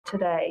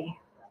today.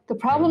 The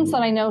problems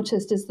that I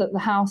noticed is that the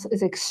house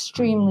is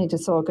extremely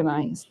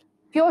disorganized.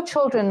 If your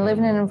children live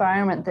in an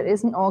environment that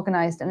isn't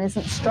organized and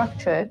isn't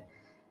structured,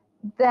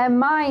 their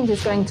mind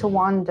is going to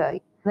wander.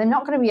 They're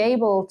not going to be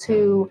able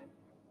to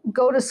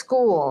go to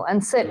school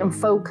and sit and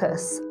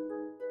focus.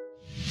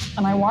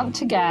 And I want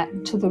to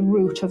get to the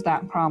root of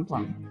that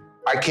problem.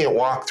 I can't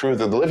walk through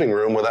the living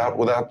room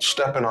without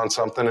stepping on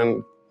something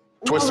and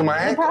twisting my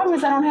ankle. The problem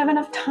is I don't have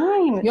enough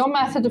time. Your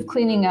method of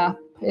cleaning up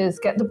is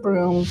get the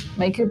broom,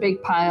 make a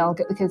big pile,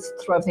 get the kids to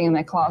throw everything in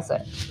their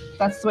closet.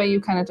 That's the way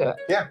you kind of do it.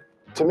 Yeah.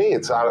 To me,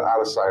 it's out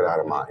of sight, out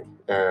of mind.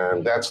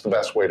 And that's the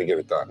best way to get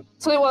it done.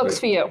 So it works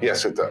for you?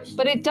 Yes, it does.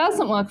 But it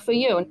doesn't work for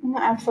you? No,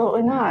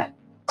 absolutely not.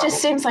 It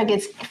just seems like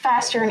it's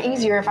faster and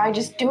easier if I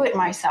just do it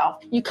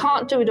myself. You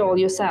can't do it all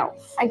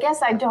yourself. I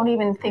guess I don't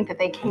even think that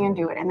they can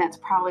do it, and that's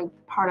probably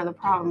part of the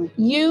problem.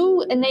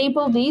 You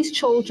enable these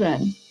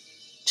children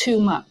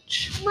too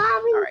much.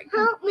 Mommy,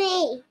 help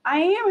me. I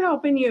am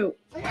helping you.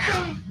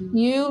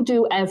 You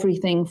do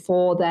everything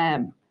for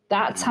them.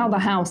 That's how the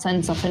house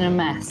ends up in a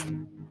mess.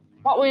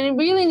 What we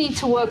really need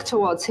to work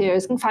towards here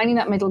is finding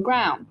that middle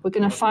ground. We're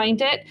going to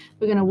find it.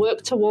 We're going to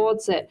work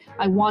towards it.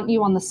 I want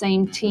you on the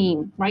same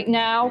team. Right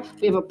now,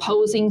 we have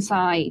opposing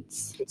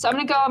sides. So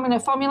I'm going to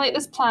formulate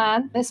this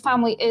plan. This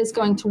family is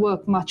going to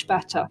work much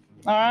better.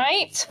 All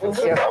right?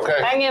 Okay.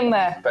 Hang in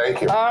there.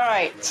 Thank you. All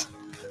right.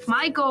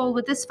 My goal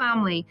with this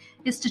family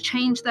is to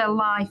change their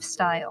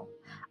lifestyle.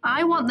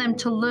 I want them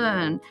to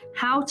learn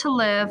how to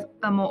live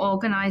a more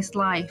organized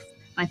life.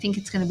 I think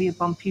it's going to be a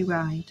bumpy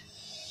ride.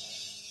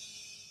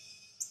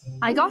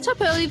 I got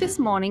up early this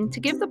morning to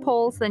give the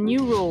Pauls their new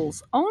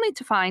rules, only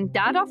to find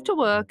Dad off to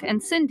work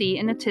and Cindy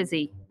in a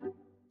tizzy.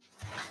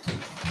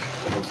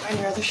 Find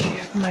your other shoe.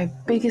 My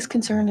biggest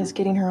concern is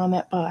getting her on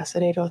that bus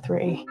at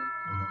 8:03.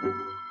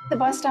 The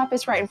bus stop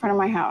is right in front of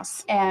my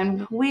house,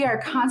 and we are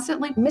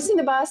constantly missing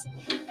the bus.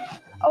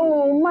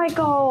 Oh,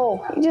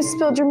 Michael, you just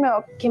spilled your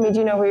milk. Kimmy, do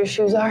you know where your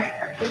shoes are?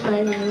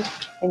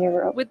 In your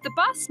room. With the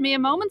bus mere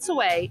moments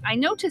away, I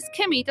notice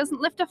Kimmy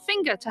doesn't lift a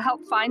finger to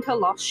help find her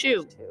lost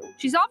shoe.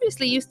 She's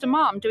obviously used to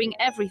Mom doing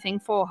everything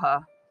for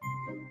her.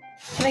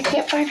 And I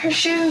can't find her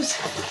shoes.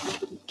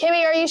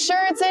 Kimmy, are you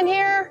sure it's in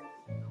here?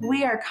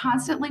 We are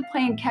constantly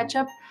playing catch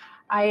up.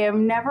 I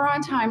am never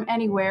on time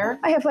anywhere.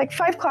 I have like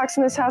 5 clocks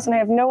in this house and I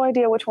have no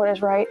idea which one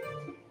is right.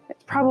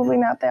 It's probably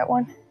not that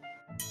one.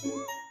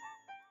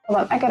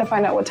 Hold on, I gotta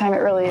find out what time it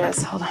really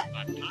is. Hold on.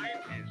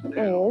 It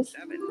is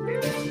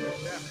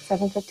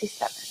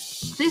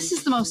 7:57. This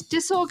is the most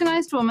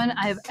disorganized woman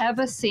I have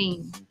ever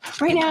seen.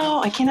 Right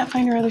now, I cannot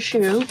find her other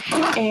shoe,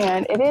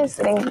 and it is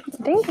sitting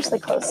dangerously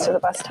close to the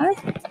bus time.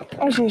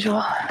 As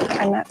usual,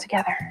 I'm not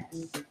together.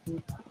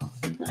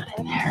 Not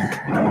in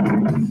there.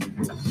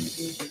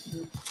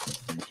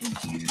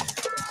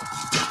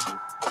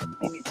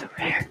 Maybe it's over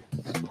here.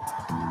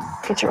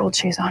 Get your old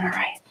shoes on, all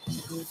right?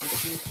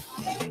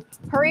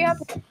 Hurry up.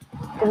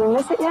 Did we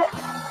miss it yet?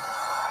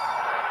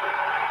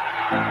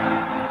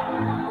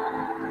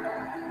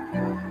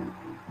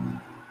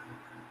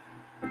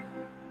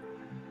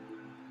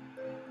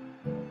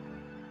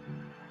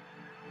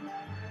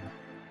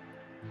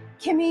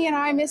 Kimmy and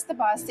I missed the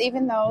bus,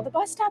 even though the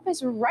bus stop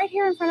is right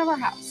here in front of our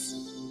house.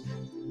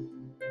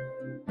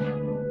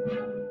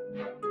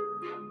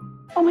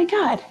 Oh my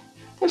God,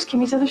 there's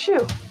Kimmy's other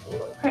shoe,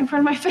 right in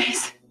front of my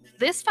face.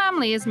 This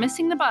family is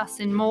missing the bus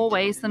in more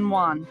ways than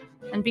one.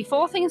 And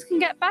before things can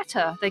get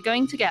better, they're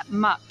going to get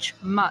much,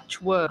 much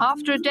worse.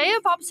 After a day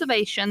of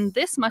observation,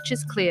 this much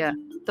is clear.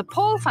 The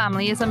Paul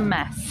family is a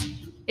mess.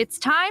 It's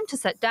time to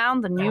set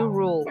down the new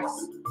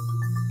rules.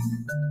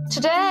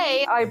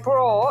 Today, I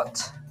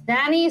brought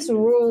Nanny's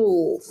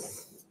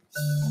rules.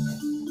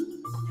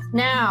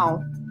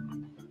 Now,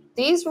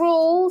 these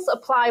rules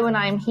apply when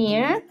I'm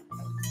here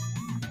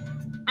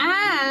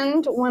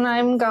and when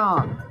I'm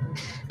gone.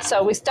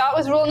 So we start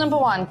with rule number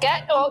 1,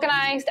 get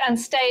organized and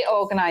stay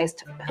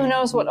organized. Who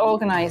knows what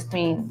organized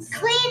means?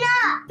 Clean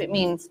up. It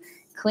means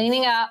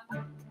cleaning up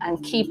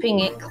and keeping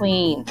it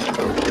clean.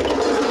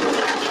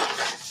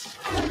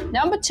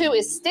 Number 2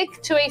 is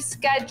stick to a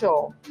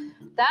schedule.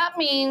 That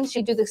means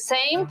you do the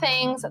same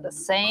things at the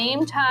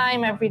same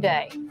time every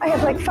day. I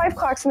have like 5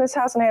 clocks in this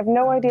house and I have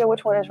no idea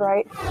which one is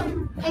right.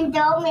 And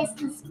don't miss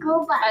the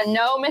school bus. And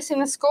no missing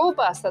the school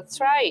bus, that's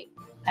right.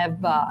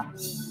 Ever.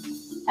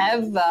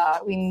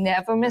 We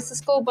never miss a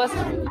school bus.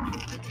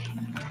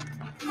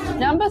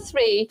 Number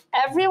 3,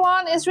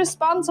 everyone is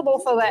responsible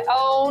for their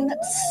own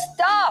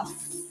stuff.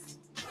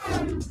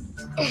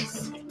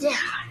 You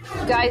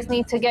guys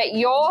need to get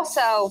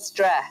yourselves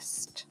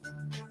dressed.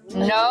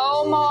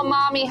 No more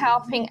mommy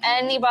helping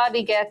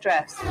anybody get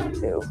dressed.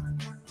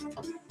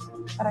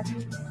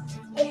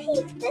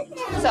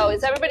 So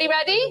is everybody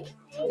ready?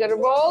 We're gonna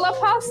roll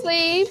up our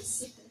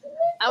sleeves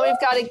and we've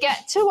got to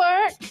get to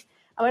work.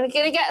 I'm going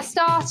to get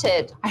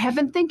started. I have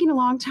been thinking a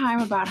long time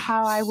about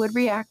how I would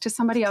react to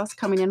somebody else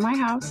coming in my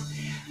house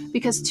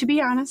because, to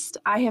be honest,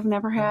 I have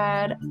never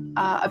had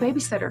a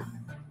babysitter.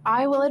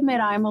 I will admit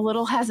I'm a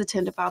little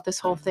hesitant about this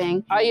whole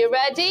thing. Are you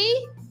ready?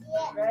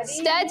 Yeah. Ready?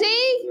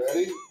 Steady?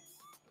 Ready?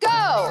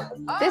 Go!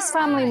 This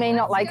family may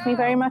not like me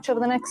very much over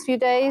the next few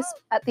days.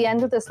 At the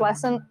end of this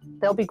lesson,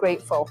 they'll be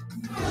grateful.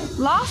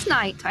 Last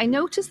night, I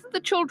noticed that the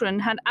children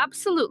had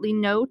absolutely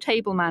no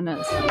table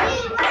manners. You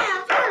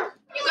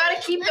gotta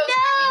keep those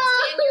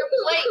treats in your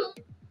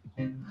plate.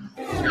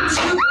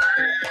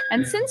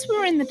 And since we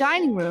were in the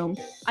dining room,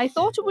 I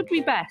thought it would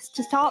be best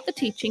to start the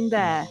teaching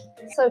there.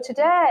 So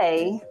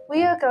today,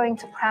 we are going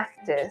to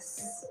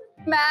practice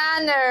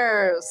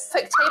manners.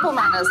 Quick table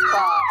manners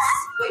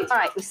class. All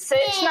right, we sit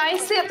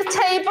nicely at the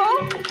table.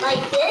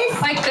 Like this?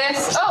 Like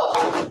this.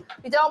 Oh,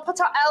 we don't put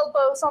our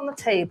elbows on the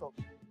table.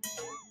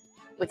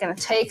 We're going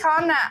to take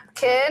our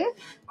napkin.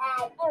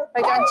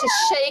 We're going to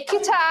shake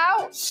it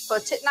out.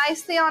 Put it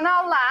nicely on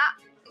our lap.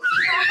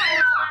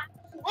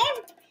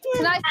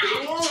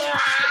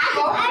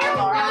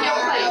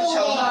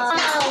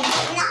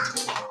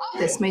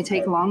 This may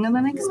take longer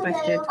than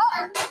expected.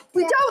 Oh,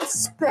 we don't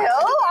spill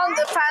on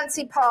the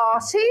fancy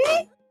party.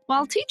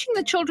 While teaching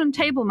the children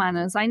table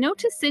manners, I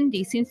noticed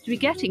Cindy seems to be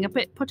getting a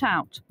bit put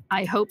out.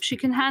 I hope she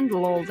can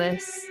handle all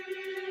this.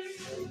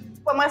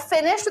 When we're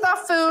finished with our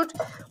food,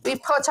 we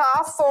put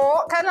our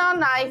fork and our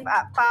knife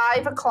at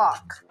 5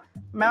 o'clock.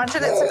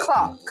 Imagine it's a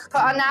clock.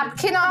 Put our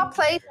napkin on our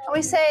plate and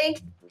we say,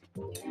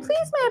 please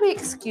may I be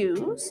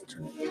excused?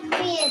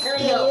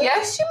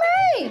 Yes, you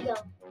may.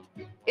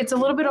 It's a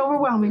little bit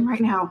overwhelming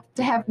right now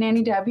to have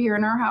Nanny Deb here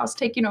in our house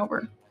taking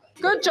over.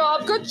 Good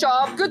job, good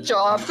job, good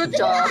job, good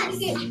job.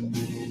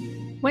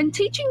 When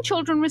teaching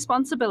children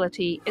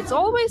responsibility, it's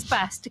always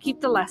best to keep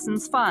the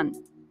lessons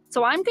fun.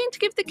 So I'm going to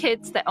give the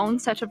kids their own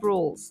set of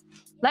rules.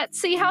 Let's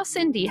see how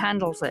Cindy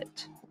handles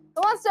it.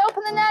 Who wants to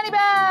open the nanny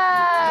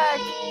bag?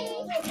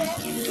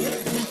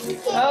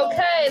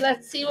 Okay,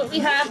 let's see what we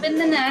have in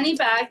the nanny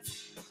bag.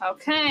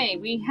 Okay,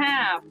 we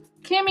have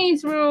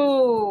Kimmy's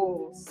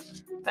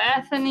rules,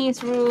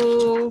 Bethany's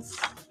rules.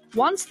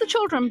 Once the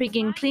children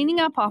begin cleaning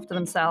up after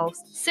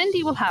themselves,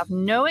 Cindy will have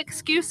no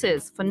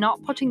excuses for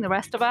not putting the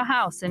rest of our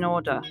house in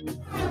order.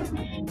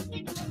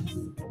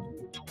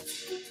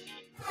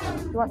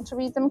 You want to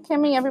read them,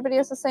 Kimmy? Everybody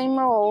has the same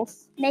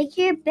rules. Make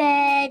your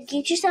bed,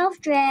 get yourself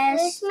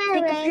dressed,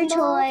 pick up your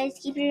toys,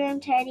 keep your room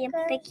tidy, and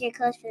pick your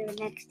clothes for the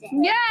next day.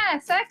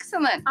 Yes,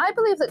 excellent. I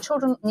believe that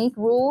children need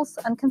rules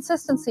and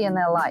consistency in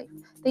their life.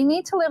 They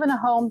need to live in a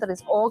home that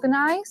is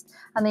organized,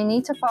 and they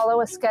need to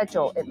follow a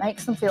schedule. It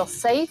makes them feel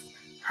safe,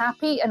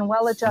 happy, and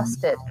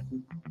well-adjusted.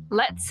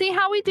 Let's see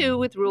how we do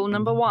with rule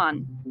number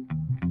 1.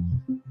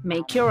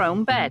 Make your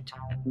own bed.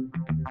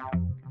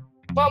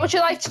 What would you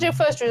like to do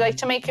first? Would you like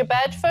to make your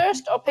bed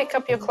first or pick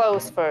up your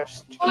clothes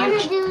first? I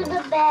want to do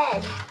the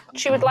bed.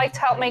 She would like to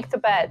help make the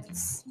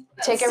beds.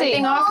 Take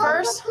everything off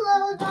first.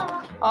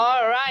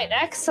 All right,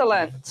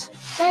 excellent.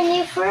 Then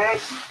you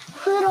first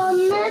put on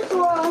this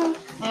one,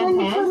 then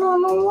you put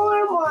on the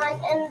warm one,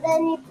 and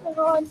then you put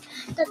on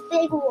the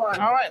big one.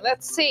 All right,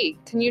 let's see.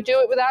 Can you do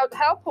it without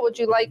help or would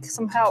you like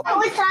some help?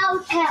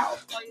 Without help.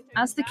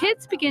 As the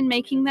kids begin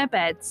making their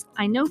beds,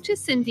 I notice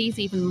Cindy's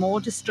even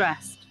more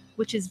distressed,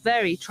 which is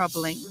very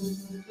troubling.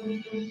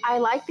 I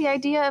like the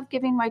idea of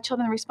giving my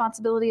children the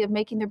responsibility of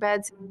making their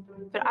beds,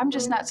 but I'm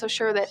just not so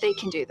sure that they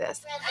can do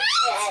this.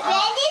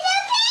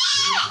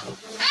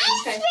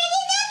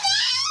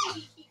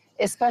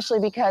 Especially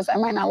because I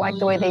might not like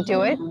the way they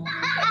do it. Jump,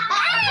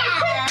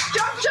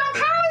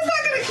 how is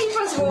that going to keep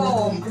us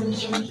warm?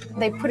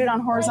 They put it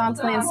on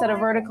horizontally instead of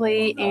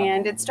vertically,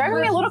 and it's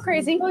driving me a little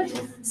crazy.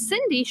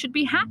 Cindy should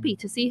be happy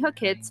to see her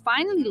kids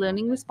finally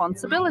learning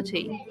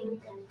responsibility.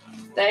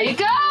 There you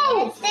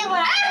go!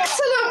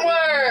 Excellent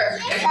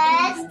work!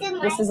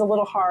 This is a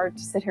little hard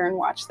to sit here and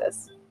watch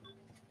this.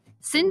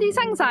 Cindy's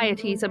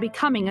anxieties are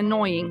becoming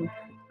annoying.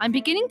 I'm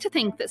beginning to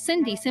think that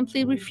Cindy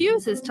simply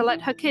refuses to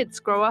let her kids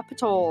grow up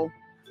at all.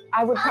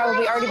 I would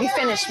probably already be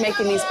finished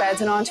making these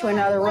beds and on to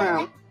another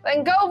room.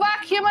 Then go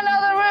vacuum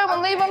another room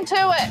and leave them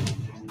to it.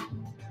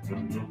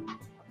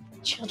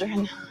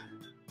 Children,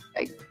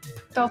 I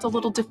felt a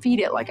little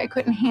defeated, like I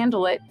couldn't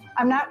handle it.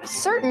 I'm not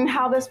certain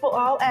how this will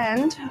all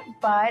end,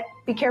 but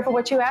be careful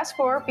what you ask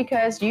for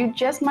because you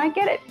just might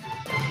get it.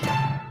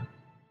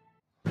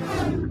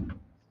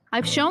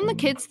 I've shown the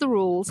kids the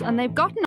rules and they've gotten